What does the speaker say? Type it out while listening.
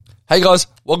Hey guys,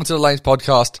 welcome to the Lanes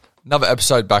Podcast. Another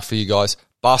episode back for you guys.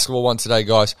 Basketball one today,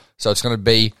 guys. So it's going to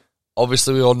be,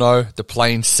 obviously we all know, the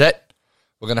play-in set.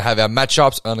 We're going to have our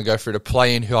matchups. I'm going to go through the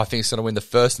play-in, who I think is going to win the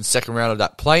first and second round of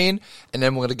that play-in. And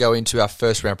then we're going to go into our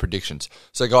first round predictions.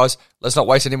 So guys, let's not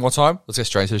waste any more time. Let's get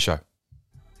straight into the show.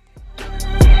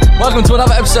 Welcome to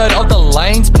another episode of the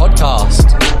Lanes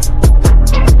Podcast.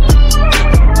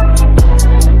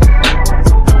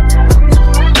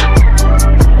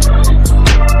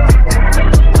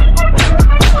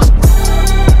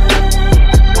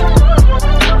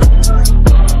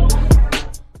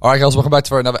 All right, guys, welcome back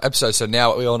to another episode. So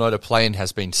now we all know the play-in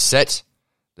has been set.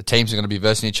 The teams are going to be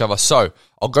versing each other. So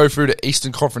I'll go through the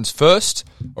Eastern Conference first.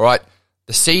 All right,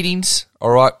 the seedings, all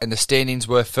right, and the standings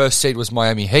were: first seed was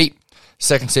Miami Heat,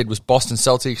 second seed was Boston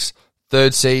Celtics,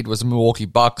 third seed was the Milwaukee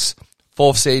Bucks,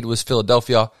 fourth seed was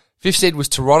Philadelphia, fifth seed was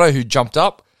Toronto, who jumped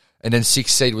up, and then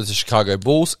sixth seed was the Chicago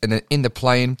Bulls. And then in the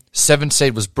play-in, seventh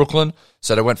seed was Brooklyn,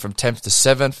 so they went from 10th to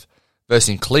 7th,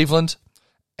 versing Cleveland.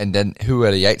 And then who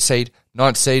were the 8th seed?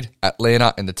 9th seed,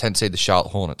 Atlanta, and the 10th seed, the Charlotte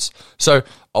Hornets. So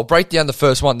I'll break down the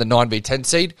first one, the 9v10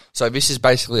 seed. So this is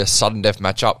basically a sudden death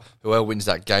matchup. Whoever wins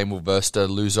that game will verse the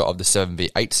loser of the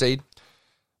 7v8 seed.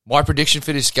 My prediction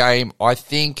for this game, I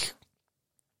think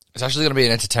it's actually going to be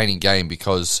an entertaining game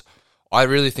because I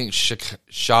really think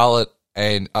Charlotte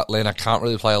and Atlanta can't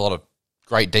really play a lot of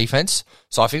great defense.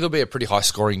 So I think it'll be a pretty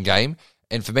high-scoring game.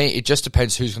 And for me, it just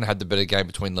depends who's going to have the better game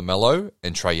between LaMelo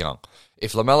and Trae Young.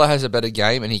 If LaMelo has a better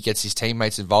game and he gets his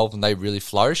teammates involved and they really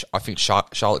flourish, I think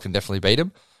Charlotte can definitely beat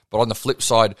him. But on the flip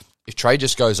side, if Trae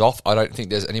just goes off, I don't think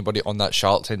there's anybody on that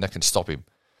Charlotte team that can stop him.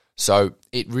 So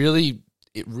it really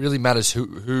matters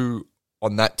who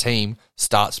on that team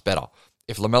starts better.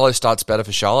 If LaMelo starts better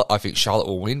for Charlotte, I think Charlotte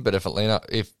will win. But if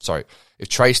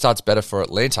Trae starts better for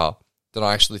Atlanta, then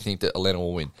I actually think that Atlanta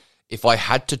will win. If I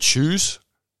had to choose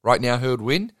right now who would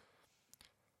win,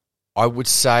 I would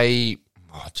say,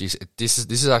 this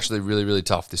is actually really, really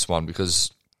tough, this one,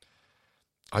 because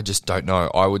I just don't know.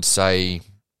 I would say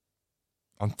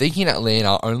I'm thinking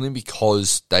Atlanta only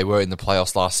because they were in the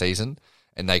playoffs last season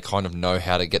and they kind of know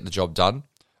how to get the job done.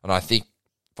 And I think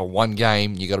for one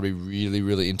game, you got to be really,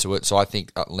 really into it. So I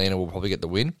think Atlanta will probably get the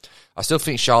win. I still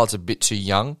think Charlotte's a bit too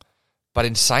young. But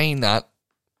in saying that,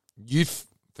 youth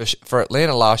for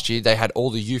Atlanta last year, they had all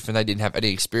the youth and they didn't have any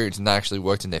experience, and that actually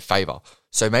worked in their favor.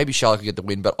 So maybe Charlotte could get the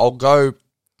win, but I'll go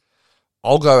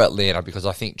Atlanta because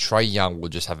I think Trae Young will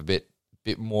just have a bit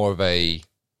more of a.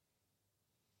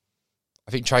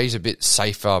 I think Trae's a bit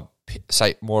safer,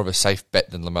 more of a safe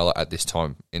bet than LaMelo at this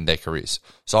time in their careers.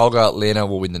 So I'll go Atlanta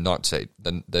will win the 9th seed,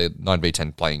 the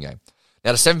 9v10 playing game.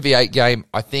 Now the 7v8 game,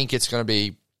 I think it's going to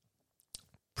be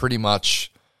pretty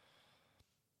much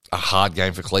a hard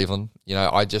game for Cleveland. You know,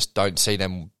 I just don't see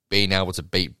them being able to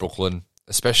beat Brooklyn,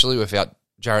 especially without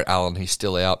Jarrett Allen. He's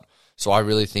still out. So I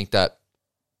really think that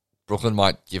Brooklyn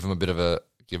might give him a bit of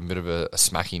a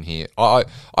smacking here. I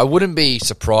wouldn't be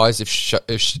surprised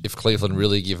if Cleveland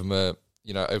really give him a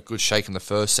good shake in the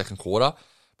first, second quarter.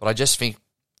 But I just think,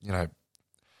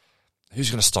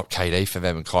 who's going to stop KD for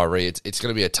them and Kyrie? It's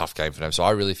going to be a tough game for them. So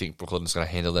I really think Brooklyn is going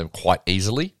to handle them quite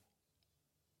easily.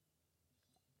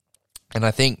 And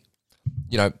I think,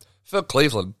 for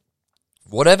Cleveland,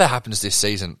 whatever happens this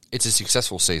season, it's a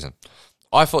successful season.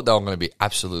 I thought they were going to be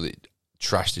absolutely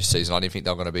trash this season. I didn't think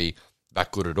they were going to be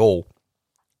that good at all.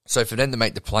 So for them to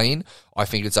make the play-in, I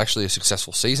think it's actually a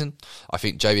successful season. I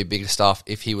think JB Biggerstaff,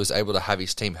 if he was able to have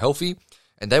his team healthy,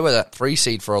 and they were that 3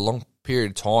 seed for a long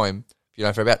period of time,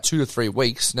 for about 2 to 3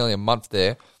 weeks, nearly a month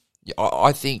there,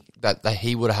 I think that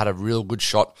he would have had a real good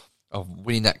shot of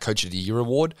winning that Coach of the Year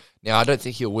award. Now, I don't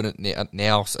think he'll win it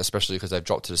now, especially because they've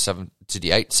dropped to the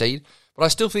 8th seed. But I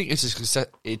still think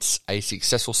it's a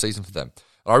successful season for them.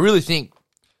 And I really think,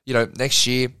 next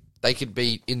year they could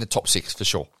be in the top 6 for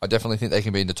sure. I definitely think they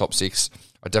can be in the top 6.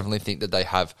 I definitely think that they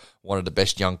have one of the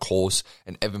best young cores.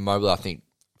 And Evan Mobley, I think,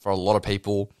 for a lot of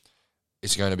people,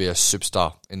 is going to be a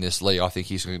superstar in this league. I think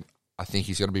he's going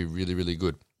to be really, really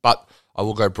good. But I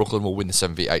will go Brooklyn will win the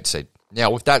 7v8 seed.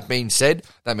 Now, with that being said,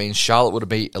 that means Charlotte would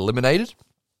be eliminated,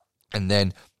 and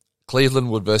then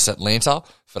Cleveland would versus Atlanta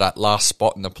for that last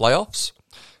spot in the playoffs.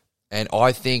 And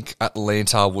I think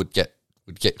Atlanta would get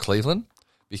Cleveland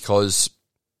because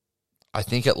I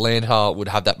think Atlanta would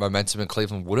have that momentum and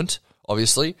Cleveland wouldn't,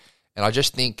 obviously. And I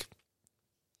just think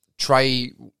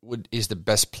Trae is the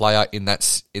best player in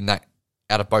that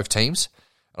out of both teams.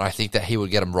 And I think that he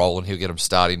would get them rolling, he'll get them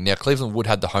starting. Now, Cleveland would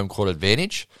have the home court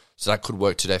advantage, so that could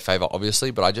work to their favour,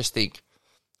 obviously. But I just think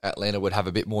Atlanta would have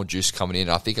a bit more juice coming in.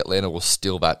 I think Atlanta will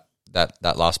steal that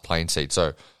last playing seed.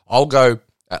 So I'll go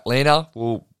Atlanta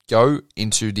will go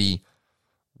into the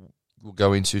will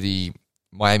go into the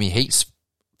Miami Heat's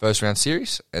first round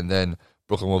series, and then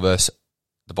Brooklyn will verse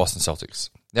the Boston Celtics.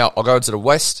 Now, I'll go into the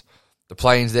West. The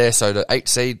play-ins there, so the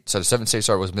 7th seed,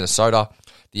 was Minnesota.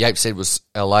 The 8th seed was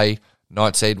LA.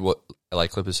 9th seed was LA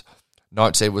Clippers.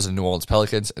 9th seed was the New Orleans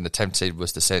Pelicans, and the 10th seed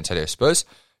was the San Antonio Spurs.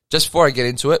 Just before I get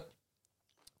into it,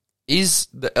 is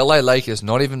the LA Lakers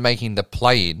not even making the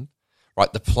play-in,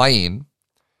 right? The play-in,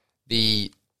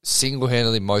 the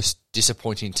single-handedly most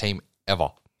disappointing team ever.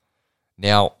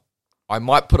 Now,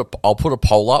 I'll put a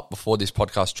poll up before this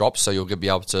podcast drops, so you'll be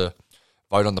able to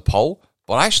vote on the poll.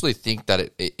 But I actually think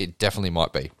that it definitely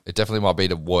might be. It definitely might be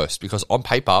the worst, because on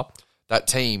paper, that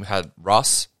team had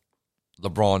Russ,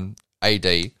 LeBron,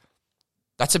 AD.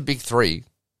 That's a big three.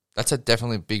 That's a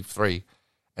definitely big three.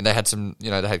 And they had some, they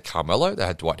had Carmelo, they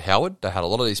had Dwight Howard, they had a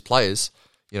lot of these players,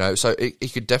 so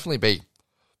it could definitely be,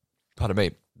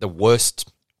 the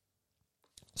worst,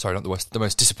 sorry, not the worst, the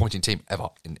most disappointing team ever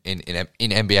in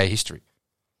NBA history.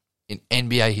 In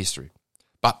NBA history.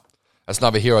 But that's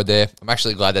neither here or there. I'm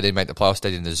actually glad they didn't make the playoffs.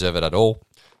 They didn't deserve it at all.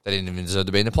 They didn't even deserve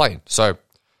to be in the play-in. So,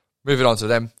 moving on to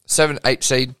them. 7, 8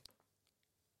 seed,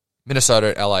 Minnesota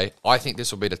and LA. I think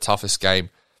this will be the toughest game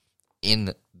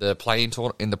in the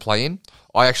play-in.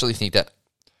 I actually think that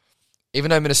even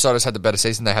though Minnesota's had the better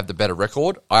season, they have the better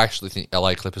record, I actually think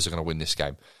LA Clippers are going to win this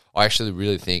game. I actually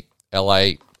really think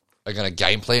LA are going to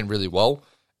game plan really well,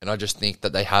 and I just think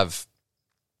that they have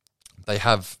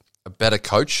a better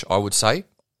coach, I would say,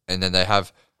 and then they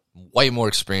have way more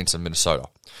experience than Minnesota.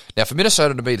 Now, for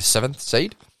Minnesota to be the 7th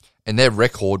seed, and their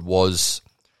record was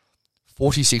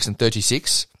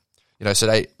 46-36, so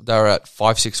they were at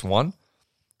 5-6-1.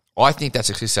 I think that's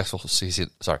a successful season.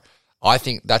 I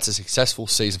think that's a successful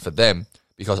season for them,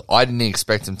 because I didn't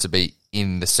expect them to be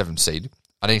in the 7th seed.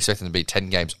 I didn't expect them to be 10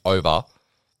 games over.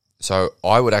 So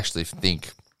I would actually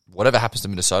think whatever happens to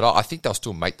Minnesota, I think they'll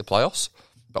still make the playoffs.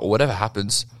 But whatever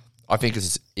happens, I think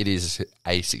it is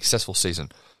a successful season.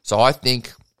 So I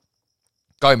think,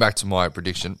 going back to my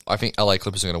prediction, I think LA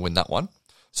Clippers are going to win that one.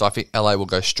 So I think LA will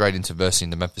go straight into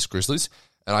versing the Memphis Grizzlies.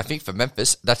 And I think for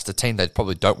Memphis, that's the team they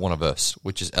probably don't want to verse,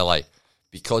 which is LA.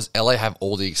 Because LA have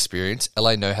all the experience.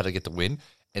 LA know how to get the win.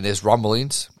 And there's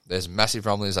massive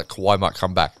rumblings that Kawhi might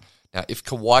come back. Now, if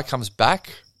Kawhi comes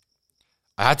back,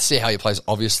 I had to see how he plays,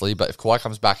 obviously, but if Kawhi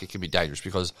comes back, it can be dangerous,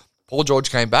 because Paul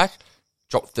George came back,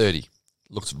 dropped 30.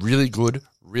 Looks really good,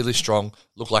 really strong,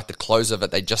 looked like the closer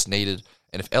that they just needed.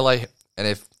 And if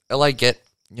LA get,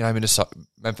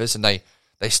 Memphis, and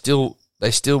they still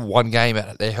one game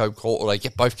at their home court, or they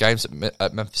get both games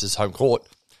at Memphis' home court,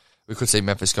 we could see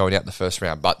Memphis going out in the first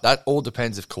round. But that all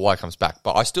depends if Kawhi comes back.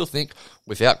 But I still think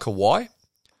without Kawhi,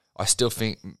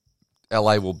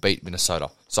 LA will beat Minnesota.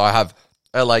 So I have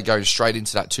LA going straight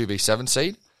into that 2v7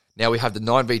 seed. Now we have the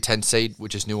 9v10 seed,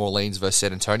 which is New Orleans versus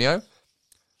San Antonio.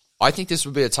 I think this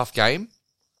would be a tough game,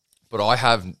 but I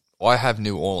have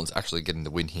New Orleans actually getting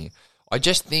the win here. I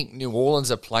just think New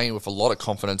Orleans are playing with a lot of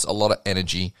confidence, a lot of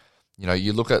energy.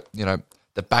 You look at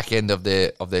the back end of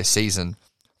their season,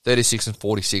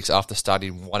 36-46 after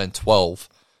starting 1-12.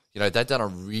 They've done a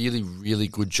really, really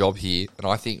good job here, and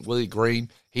I think Willie Green,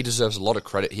 he deserves a lot of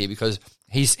credit here, because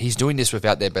he's doing this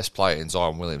without their best player in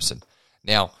Zion Williamson.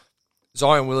 Now,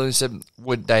 Zion Williamson,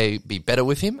 would they be better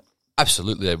with him?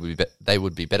 Absolutely, they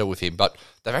would be better with him, but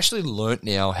they've actually learnt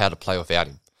now how to play without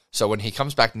him. So when he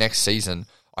comes back next season,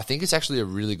 I think it's actually a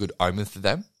really good omen for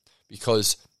them,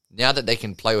 because now that they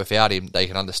can play without him, they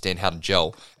can understand how to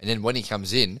gel, and then when he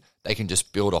comes in, they can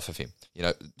just build off of him.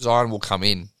 Zion will come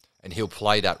in, and he'll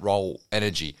play that role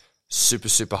energy, super,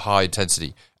 super high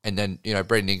intensity. And then,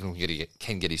 Brandon Ingram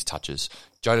can get his touches.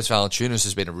 Jonas Valanciunas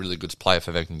has been a really good player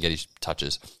for them, can get his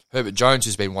touches. Herbert Jones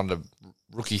has been one of the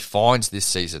rookie finds this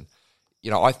season.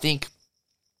 I think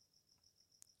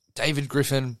David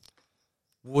Griffin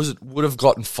would have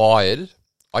gotten fired.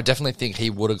 I definitely think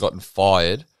he would have gotten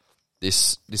fired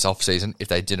this offseason if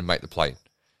they didn't make the play.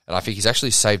 And I think he's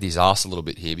actually saved his ass a little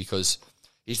bit here, because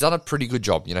he's done a pretty good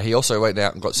job. He also went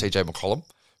out and got CJ McCollum,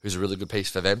 who's a really good piece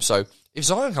for them. So if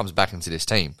Zion comes back into this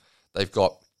team, they've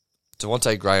got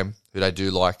Devontae Graham, who they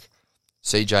do like,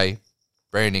 CJ,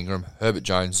 Brandon Ingram, Herbert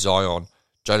Jones, Zion,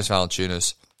 Jonas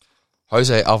Valanciunas.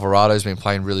 Jose Alvarado's been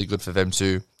playing really good for them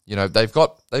too. They've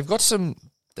got some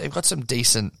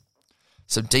decent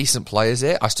players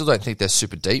there. I still don't think they're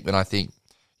super deep, and I think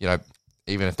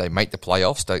even if they make the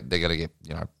playoffs, they're going to get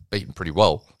beaten pretty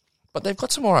well. But they've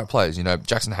got some alright players.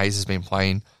 Jackson Hayes has been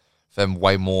playing for them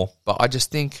way more. But I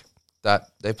just think that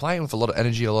they're playing with a lot of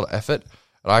energy, a lot of effort,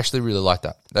 and I actually really like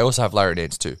that. They also have Larry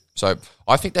Nance too. So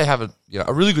I think they have a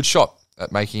really good shot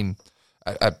at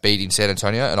beating San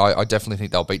Antonio, and I definitely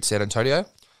think they'll beat San Antonio.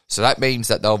 So that means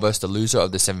that they'll verse the loser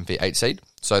of the 7v8 seed.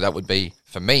 So that would be,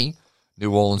 for me,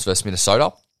 New Orleans versus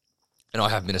Minnesota. And I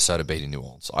have Minnesota beating New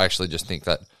Orleans. I actually just think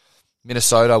that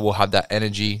Minnesota will have that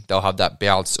energy. They'll have that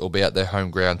bounce. It'll be at their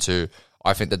home ground too.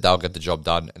 I think that they'll get the job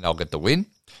done and they'll get the win.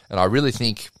 And I really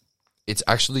think it's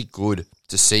actually good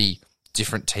to see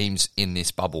different teams in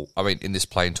this bubble. I mean, in this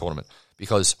play-in tournament.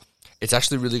 Because it's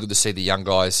actually really good to see the young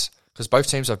guys. Because both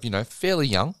teams are, fairly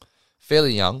young,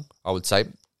 I would say.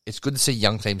 It's good to see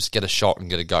young teams get a shot and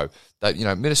get a go. That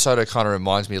Minnesota kind of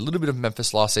reminds me a little bit of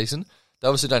Memphis last season. They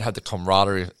obviously don't have the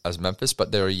camaraderie as Memphis,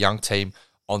 but they're a young team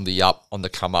on the up, on the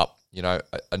come up.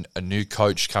 A new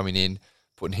coach coming in,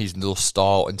 putting his little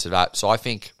style into that. So I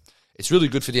think it's really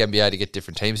good for the NBA to get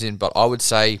different teams in, but I would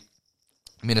say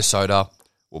Minnesota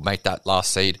will make that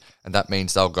last seed, and that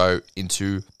means they'll go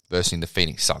into versus the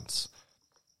Phoenix Suns.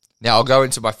 Now I'll go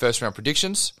into my first round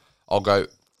predictions. I'll go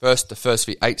first, the first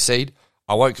v8 seed.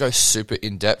 I won't go super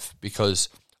in-depth because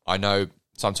I know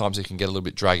sometimes it can get a little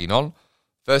bit dragging on.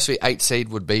 First v8 seed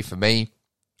would be, for me,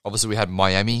 obviously we had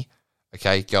Miami,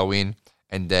 go in,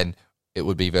 and then it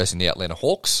would be versus the Atlanta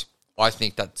Hawks. I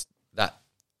think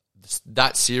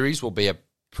that series will be a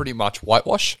pretty much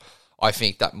whitewash. I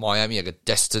think that Miami are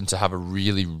destined to have a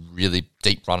really, really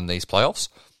deep run in these playoffs.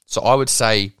 So I would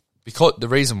say, because the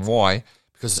reason why,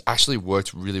 because it's actually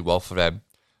worked really well for them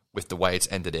with the way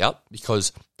it's ended out,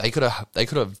 because they could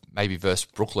have maybe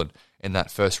versed Brooklyn in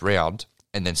that first round,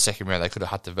 and then second round they could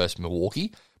have had to verse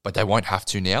Milwaukee, but they won't have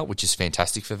to now, which is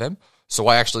fantastic for them. So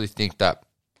I actually think that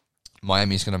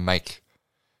Miami is going to make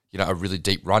a really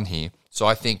deep run here. So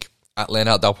I think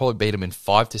Atlanta, they'll probably beat them in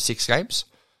 5 to 6 games.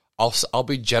 I'll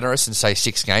be generous and say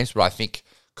 6 games, but I think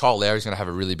Kyle Lowry is going to have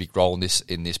a really big role in this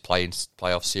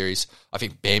playoff series. I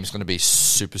think Bam's going to be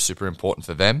super, super important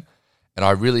for them. And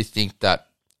I really think that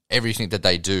everything that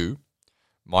they do,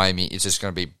 Miami is just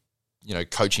going to be,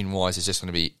 coaching-wise, is just going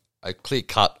to be a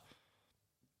clear-cut.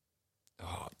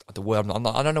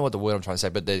 I don't know what the word I'm trying to say,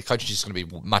 but their coaching is going to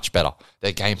be much better.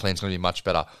 Their game plan is going to be much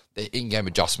better. Their in-game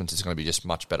adjustments is going to be just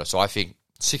much better. So I think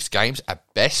 6 games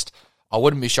at best. I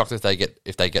wouldn't be shocked if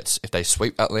they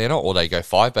sweep Atlanta or they go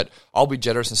 5, but I'll be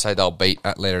generous and say they'll beat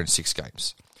Atlanta in 6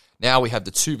 games. Now we have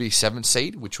the 2v7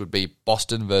 seed, which would be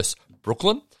Boston versus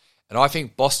Brooklyn. And I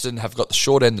think Boston have got the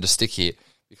short end of the stick here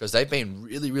because they've been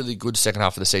really, really good second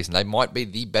half of the season. They might be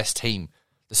the best team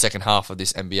the second half of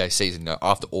this NBA season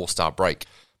after All-Star break.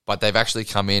 But they've actually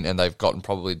come in and they've gotten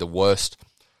probably the worst,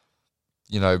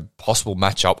 possible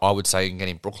matchup, I would say, in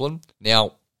getting Brooklyn.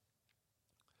 Now,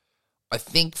 I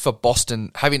think for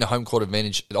Boston, having a home court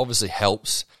advantage, it obviously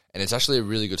helps. And it's actually a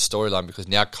really good storyline because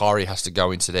now Kyrie has to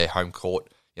go into their home court.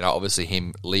 Obviously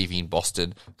him leaving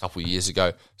Boston a couple of years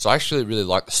ago. So I actually really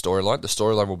like the storyline. The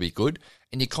storyline will be good.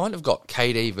 And you kind of got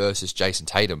KD versus Jason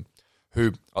Tatum,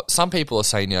 who some people are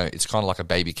saying, it's kind of like a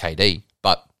baby KD,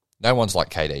 but no one's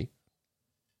like KD.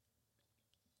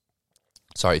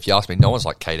 Sorry, if you ask me, no one's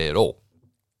like KD at all.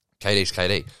 KD's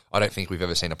KD. I don't think we've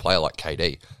ever seen a player like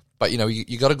KD. But,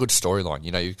 you got a good storyline.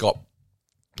 You've got,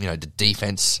 the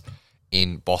defense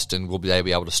in Boston will be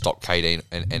able to stop KD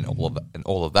and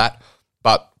all of that.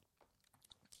 But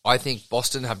I think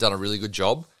Boston have done a really good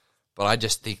job. But I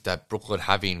just think that Brooklyn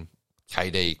having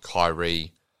KD,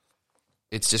 Kyrie,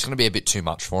 it's just going to be a bit too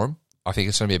much for him. I think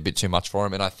it's going to be a bit too much for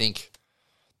him. And I think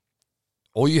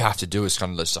all you have to do is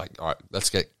kind of just like, all right,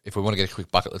 if we want to get a quick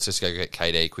bucket, let's just go get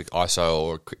KD, quick ISO,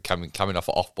 or quick coming off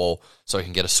an off ball so he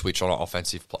can get a switch on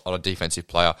a defensive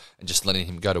player and just letting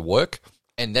him go to work.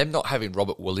 And them not having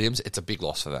Robert Williams, it's a big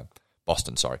loss for them.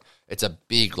 Boston, sorry. It's a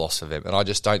big loss for them. And I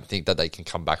just don't think that they can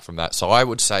come back from that. So I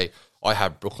would say I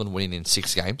have Brooklyn winning in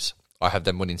 6 games. I have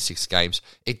them winning 6 games.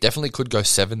 It definitely could go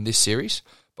 7 this series,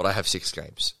 but I have 6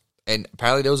 games. And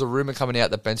apparently there was a rumor coming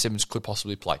out that Ben Simmons could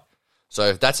possibly play. So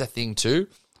if that's a thing too,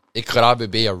 it could either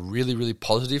be a really, really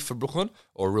positive for Brooklyn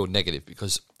or a real negative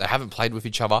because they haven't played with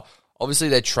each other. Obviously,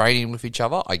 they're training with each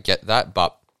other. I get that,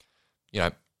 but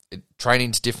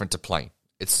training's different to playing.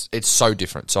 It's so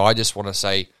different. So I just want to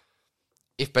say,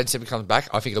 if Ben Simmons comes back,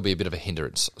 I think it'll be a bit of a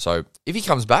hindrance. So if he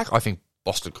comes back, I think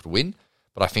Boston could win.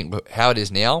 But I think how it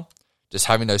is now, just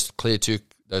having those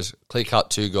clear-cut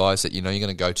 2 guys that you're going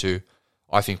to go to,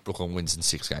 I think Brooklyn wins in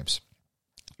 6 games.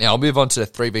 Now, I'll move on to the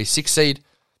 3v6 seed.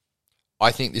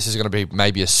 I think this is going to be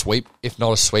maybe a sweep. If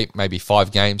not a sweep, maybe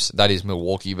 5 games. That is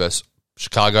Milwaukee versus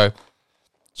Chicago.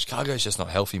 Chicago's just not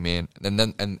healthy, man.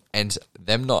 And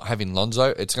them not having Lonzo,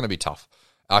 it's going to be tough.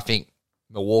 I think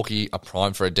Milwaukee are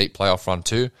primed for a deep playoff run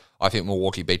too. I think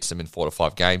Milwaukee beats them in 4 to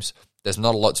 5 games. There's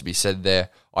not a lot to be said there.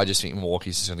 I just think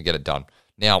Milwaukee's just going to get it done.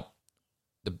 Now,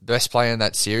 the best player in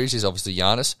that series is obviously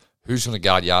Giannis. Who's going to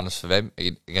guard Giannis for them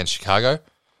against Chicago?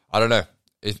 I don't know.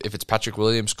 If it's Patrick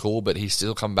Williams, cool, but he's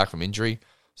still coming back from injury.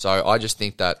 So I just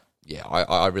think that,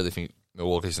 I really think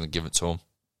Milwaukee's going to give it to him.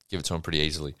 Give it to him pretty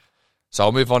easily. So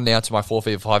I'll move on now to my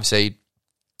 4-5 seed.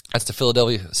 That's the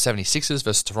Philadelphia 76ers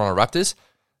versus Toronto Raptors.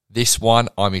 This one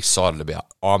I'm excited about.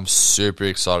 I'm super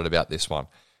excited about this one.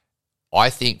 I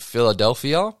think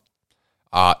Philadelphia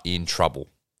are in trouble.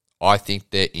 I think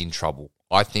they're in trouble.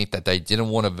 I think that they didn't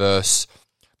want to verse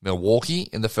Milwaukee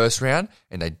in the first round,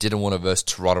 and they didn't want to verse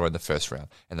Toronto in the first round,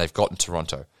 and they've gotten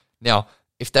Toronto. Now,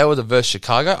 if they were to verse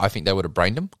Chicago, I think they would have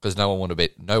brained them because no one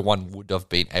would have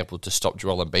been able to stop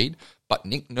Joel Embiid. But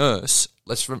Nick Nurse,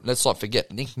 let's not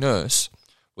forget, Nick Nurse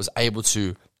was able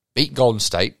to beat Golden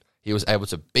State. He was able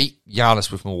to beat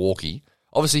Giannis with Milwaukee.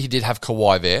 Obviously, he did have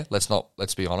Kawhi there.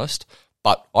 Let's be honest.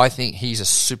 But I think he's a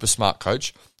super smart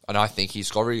coach, and I think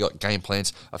he's already got game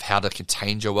plans of how to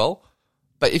contain Joel.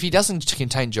 But if he doesn't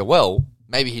contain Joel,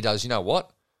 maybe he does. You know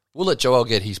what? We'll let Joel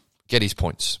get his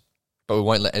points, but we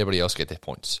won't let anybody else get their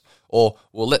points. Or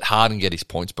we'll let Harden get his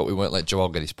points, but we won't let Joel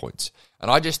get his points. And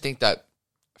I just think that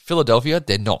Philadelphia,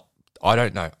 they're not. I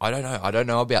don't know. I don't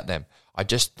know about them. I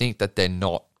just think that they're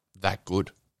not that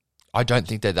good. I don't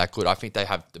think they're that good. I think they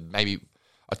have maybe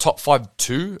a top 5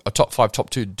 top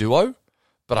 2 duo,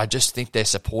 but I just think their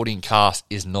supporting cast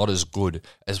is not as good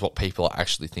as what people are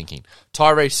actually thinking.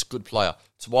 Tyrese, good player.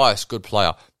 Tobias, good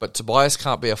player. But Tobias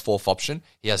can't be a fourth option.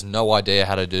 He has no idea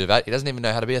how to do that. He doesn't even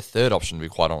know how to be a third option, to be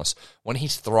quite honest. When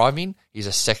he's thriving, he's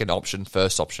a second option,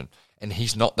 first option. And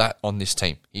he's not that on this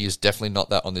team. He is definitely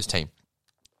not that on this team.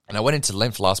 And I went into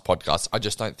length last podcast. I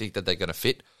just don't think that they're going to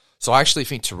fit. So I actually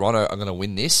think Toronto are going to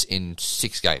win this in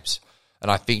 6 games.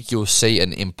 And I think you'll see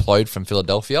an implode from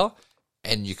Philadelphia,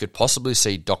 and you could possibly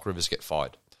see Doc Rivers get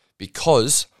fired.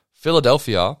 Because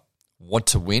Philadelphia want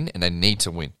to win, and they need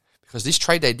to win. Because this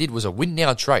trade they did was a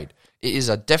win-now trade. It is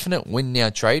a definite win-now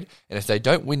trade, and if they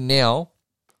don't win now,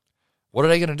 what are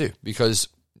they going to do? Because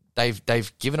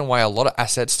they've given away a lot of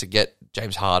assets to get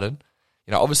James Harden.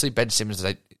 You know, obviously Ben Simmons,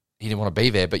 he didn't want to be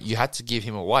there, but you had to give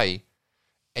him away,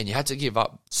 and you had to give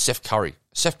up Seth Curry.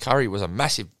 Seth Curry was a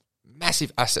massive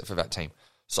asset for that team.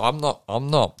 So I'm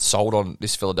not sold on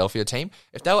this Philadelphia team.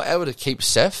 If they were able to keep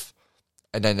Seth,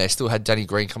 and then they still had Danny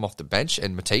Green come off the bench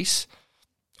and Matisse,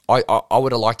 I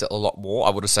would have liked it a lot more. I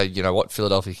would have said, you know what,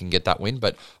 Philadelphia can get that win,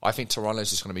 but I think Toronto's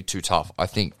just going to be too tough. I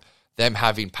think them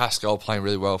having Pascal playing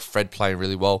really well, Fred playing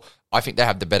really well, I think they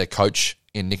have the better coach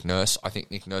in Nick Nurse. I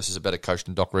think Nick Nurse is a better coach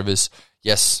than Doc Rivers.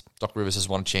 Yes, Doc Rivers has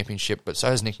won a championship, but so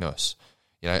has Nick Nurse.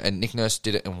 You know, and Nick Nurse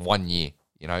did it in 1 year,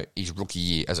 you know, his rookie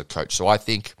year as a coach. So I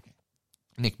think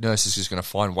Nick Nurse is just going to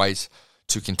find ways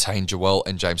to contain Joel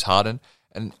and James Harden.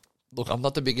 And look, I'm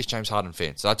not the biggest James Harden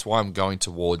fan, so that's why I'm going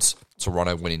towards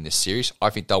Toronto winning this series. I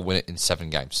think they'll win it in 7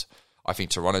 games. I think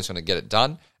Toronto's going to get it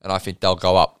done, and I think they'll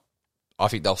go up. I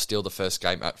think they'll steal the first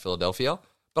game at Philadelphia,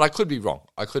 but I could be wrong.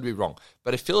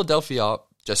 But if Philadelphia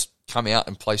just come out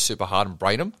and play super hard and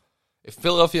brain them, if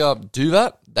Philadelphia do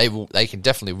that, they can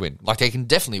definitely win. Like, they can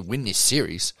definitely win this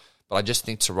series, but I just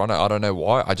think Toronto, I don't know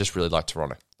why, I just really like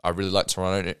Toronto. I really like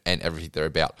Toronto and everything they're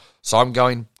about. So I'm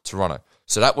going Toronto.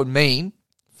 So that would mean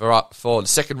for the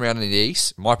second round in the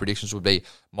East, my predictions would be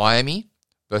Miami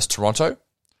versus Toronto,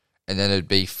 and then it'd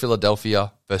be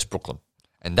Philadelphia versus Brooklyn.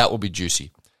 And that will be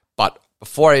juicy. But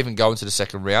before I even go into the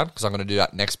second round, because I'm going to do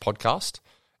that next podcast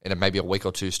in maybe a week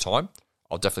or two's time,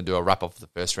 I'll definitely do a wrap-up of the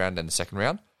first round and the second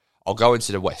round. I'll go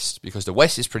into the West, because the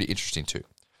West is pretty interesting too.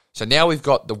 So now we've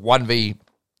got the 1v,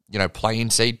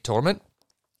 play-in seed tournament,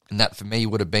 and that for me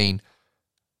would have been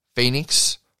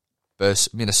Phoenix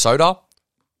versus Minnesota.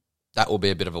 That will be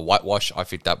a bit of a whitewash. I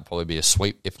think that would probably be a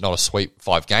sweep, if not a sweep,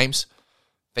 5 games.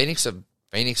 Phoenix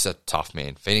are tough,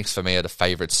 man. Phoenix, for me, are the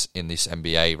favourites in this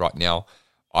NBA right now.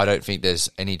 I don't think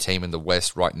there's any team in the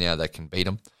West right now that can beat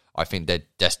them. I think they're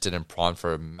destined and primed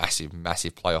for a massive,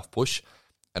 massive playoff push.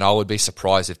 And I would be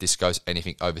surprised if this goes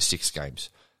anything over 6 games.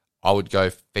 I would go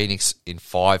Phoenix in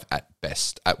 5 at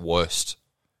best, at worst.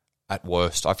 At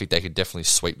worst, I think they could definitely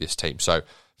sweep this team. So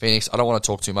Phoenix, I don't want to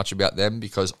talk too much about them,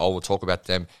 because I will talk about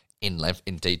them in length,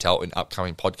 in detail, in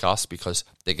upcoming podcasts, because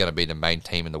they're going to be the main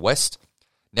team in the West.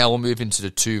 Now we'll move into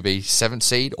the 2v7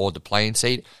 seed, or the play-in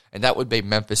seed, and that would be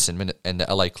Memphis and the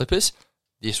LA Clippers.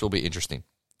 This will be interesting.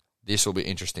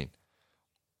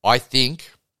 I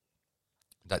think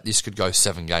that this could go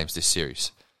 7 games, this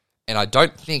series. And I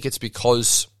don't think it's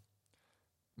because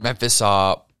Memphis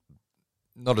are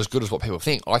not as good as what people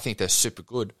think. I think they're super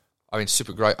good. I mean,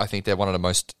 super great. I think they're one of the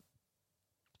most...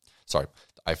 Sorry,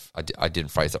 I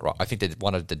didn't phrase that right. I think they're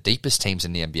one of the deepest teams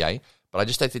in the NBA, but I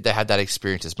just don't think they had that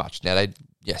experience as much. Now,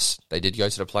 they did go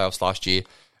to the playoffs last year,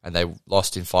 and they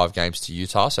lost in 5 games to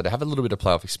Utah, so they have a little bit of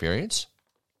playoff experience.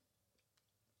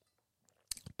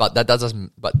 But that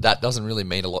doesn't really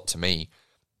mean a lot to me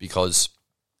because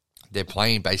they're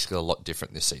playing basically a lot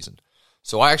different this season.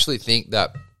 So I actually think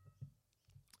that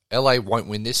LA won't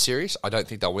win this series. I don't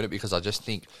think they'll win it because I just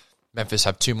think Memphis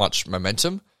have too much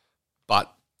momentum.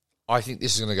 But I think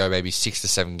this is going to go maybe 6 to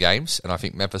 7 games, and I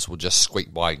think Memphis will just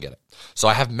squeak by and get it. So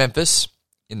I have Memphis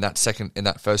in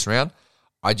that first round.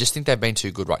 I just think they've been too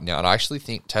good right now, and I actually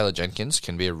think Taylor Jenkins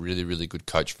can be a really, really good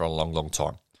coach for a long, long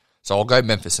time. So I'll go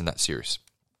Memphis in that series.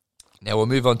 Now we'll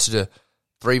move on to the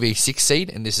 3v6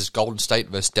 seed, and this is Golden State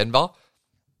versus Denver.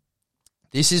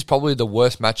 This is probably the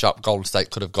worst matchup Golden State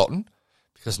could have gotten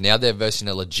because now they're versing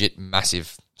a legit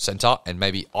massive center, and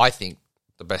maybe I think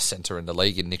the best center in the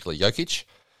league in Nikola Jokic.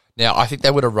 Now, I think they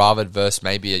would have rather versus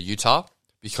maybe a Utah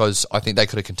because I think they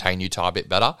could have contained Utah a bit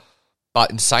better.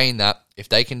 But in saying that, if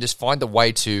they can just find a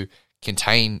way to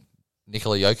contain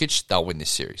Nikola Jokic, they'll win this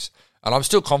series. And I'm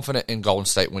still confident in Golden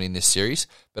State winning this series,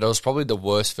 but it was probably the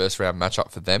worst first-round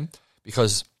matchup for them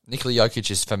because Nikola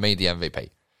Jokic is, for me, the MVP.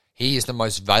 He is the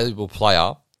most valuable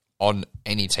player on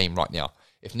any team right now.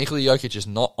 If Nikola Jokic is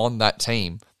not on that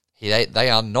team, they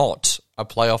are not a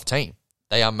playoff team.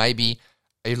 They are maybe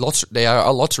a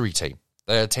lottery team.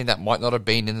 They're a team that might not have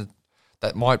been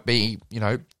that might be,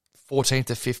 14th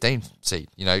to 15th seed,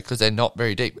 because they're not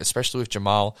very deep, especially with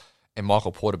Jamal and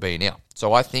Michael Porter being out.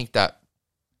 So I think that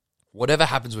whatever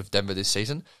happens with Denver this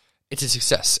season, it's a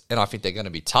success. And I think they're going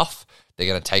to be tough. They're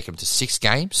going to take them to 6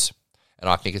 games. And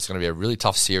I think it's going to be a really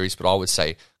tough series. But I would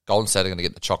say Golden State are going to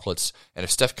get the chocolates. And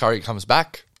if Steph Curry comes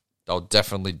back, they'll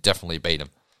definitely beat him.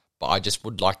 But I just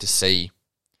would like to see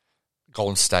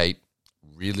Golden State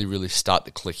really, really start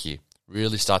to click here.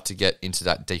 Really start to get into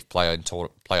that deep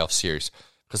playoff series.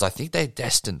 Because I think they're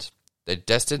destined. They're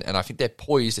destined, and I think they're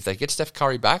poised. If they get Steph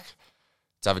Curry back,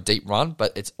 to have a deep run,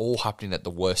 but it's all happening at the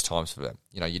worst times for them.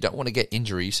 You don't want to get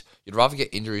injuries. You'd rather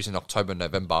get injuries in October,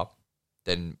 November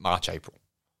than March, April.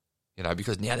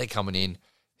 Because now they're coming in.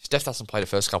 Steph doesn't play the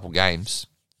first couple games.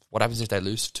 What happens if they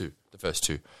lose the first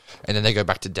 2? And then they go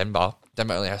back to Denver.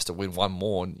 Denver only has to win 1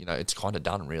 more, and, it's kind of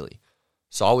done, really.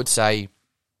 So I would say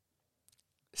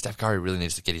Steph Curry really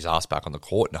needs to get his ass back on the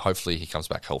court, and hopefully he comes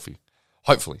back healthy.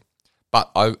 Hopefully.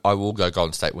 But I will go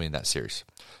Golden State winning that series.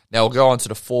 Now we'll go on to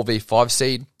the 4v5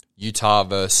 seed,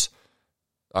 Dallas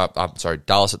at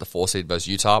the 4 seed versus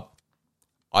Utah.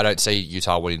 I don't see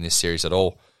Utah winning this series at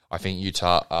all. I think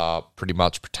Utah are pretty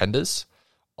much pretenders.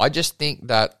 I just think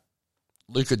that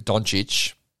Luka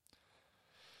Doncic,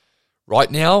 right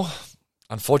now,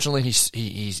 unfortunately,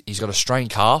 he's got a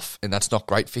strained calf, and that's not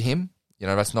great for him.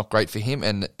 That's not great for him,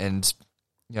 and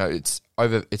it's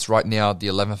over. It's right now the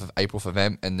 11th of April for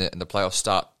them, and the playoffs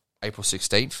start April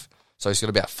 16th. So he's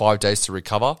got about 5 days to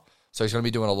recover. So he's going to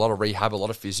be doing a lot of rehab, a lot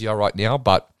of physio right now.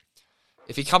 But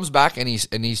if he comes back and he's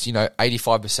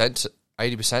 85%,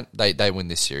 80%, they win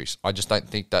this series. I just don't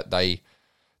think that the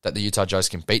Utah Jazz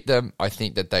can beat them. I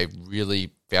think that they've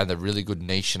really found a really good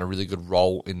niche and a really good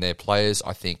role in their players.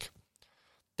 I think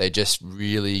they're just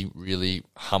really, really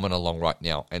humming along right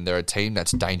now. And they're a team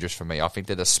that's dangerous for me. I think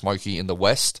they're the Smoky in the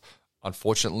West.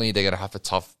 Unfortunately, they're going to have a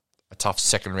tough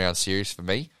second round series for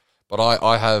me. But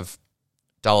I have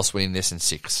Dallas winning this in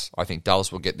 6. I think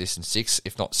Dallas will get this in 6,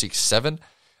 if not 6-7. And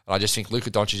I just think Luka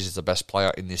Doncic is the best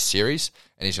player in this series,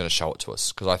 and he's going to show it to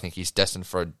us because I think he's destined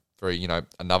for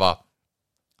another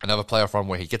playoff run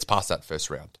where he gets past that first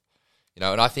round.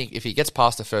 And I think if he gets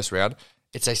past the first round,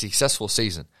 it's a successful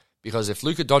season because if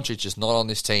Luka Doncic is not on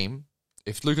this team,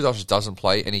 if Luka Doncic doesn't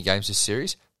play any games this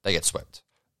series, they get swept.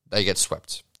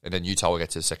 And then Utah will get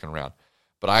to the second round.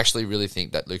 But I actually really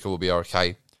think that Luka will be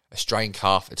okay. A strained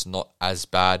calf, it's not as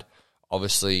bad.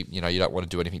 Obviously, you don't want to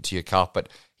do anything to your calf, but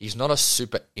he's not a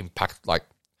super impact,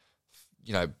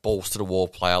 balls to the wall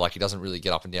player. He doesn't really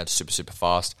get up and down super, super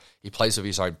fast. He plays with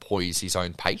his own poise, his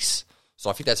own pace. So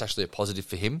I think that's actually a positive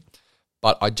for him.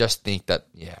 But I just think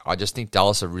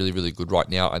Dallas are really, really good right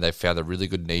now, and they've found a really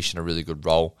good niche and a really good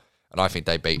role, and I think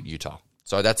they beat Utah.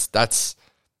 So that's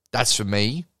for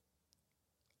me,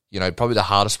 probably the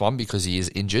hardest one because he is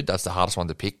injured. That's the hardest one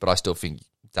to pick, but I still think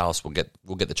Dallas will get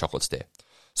the chocolates there.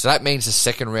 So that means the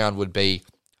second round would be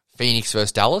Phoenix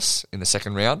versus Dallas in the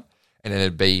second round, and then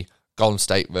it'd be Golden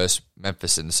State versus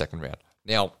Memphis in the second round.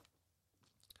 Now,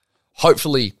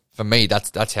 hopefully for me,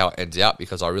 that's how it ends out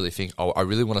because I really think I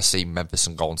really want to see Memphis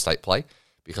and Golden State play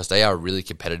because they are really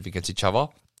competitive against each other,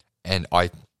 and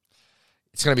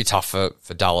it's going to be tough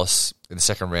for Dallas in the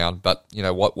second round. But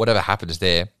whatever happens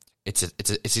there, it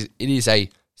is a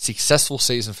successful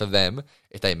season for them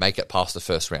if they make it past the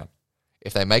first round.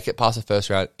 If they make it past the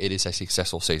first round, it is a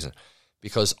successful season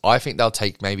because I think they'll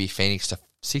take maybe Phoenix to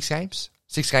 6 games.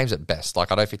 6 games at best. I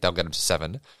don't think they'll get them to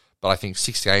 7, but I think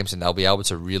 6 games and they'll be able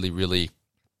to really,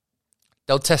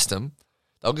 they'll test them.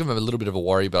 They'll give them a little bit of a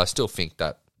worry, but I still think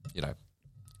that,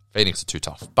 Phoenix are too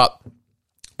tough. But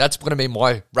that's going to be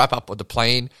my wrap-up of the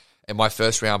play-in and my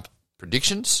first round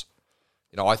predictions.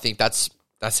 I think that's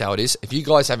how it is. If you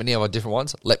guys have any other different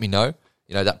ones, let me know.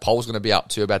 That poll's going to be up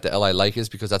too about the LA Lakers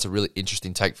because that's a really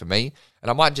interesting take for me.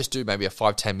 And I might just do maybe a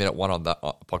 5-10 minute one on that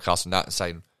podcast on that and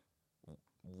saying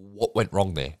what went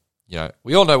wrong there.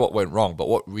 We all know what went wrong, but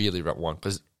what really went wrong?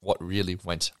 Because what really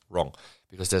went wrong?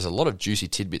 Because there's a lot of juicy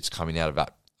tidbits coming out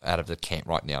of the camp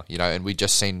right now. And we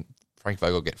just seen Frank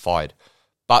Vogel get fired.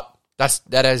 But that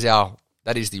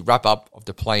is the wrap up of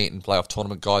the play-in and playoff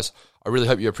tournament, guys. I really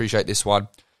hope you appreciate this one.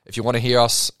 If you want to hear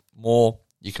us more,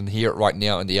 you can hear it right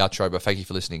now in the outro. But thank you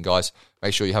for listening, guys.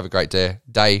 Make sure you have a great day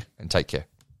and take care.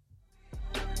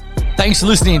 Thanks for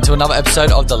listening to another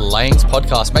episode of the Lanes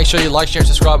Podcast. Make sure you like, share, and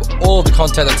subscribe all of the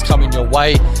content that's coming your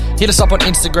way. Hit us up on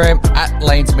Instagram at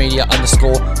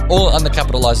LanesMedia_, all under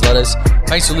capitalized letters.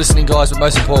 Thanks for listening, guys, but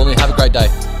most importantly, have a great day.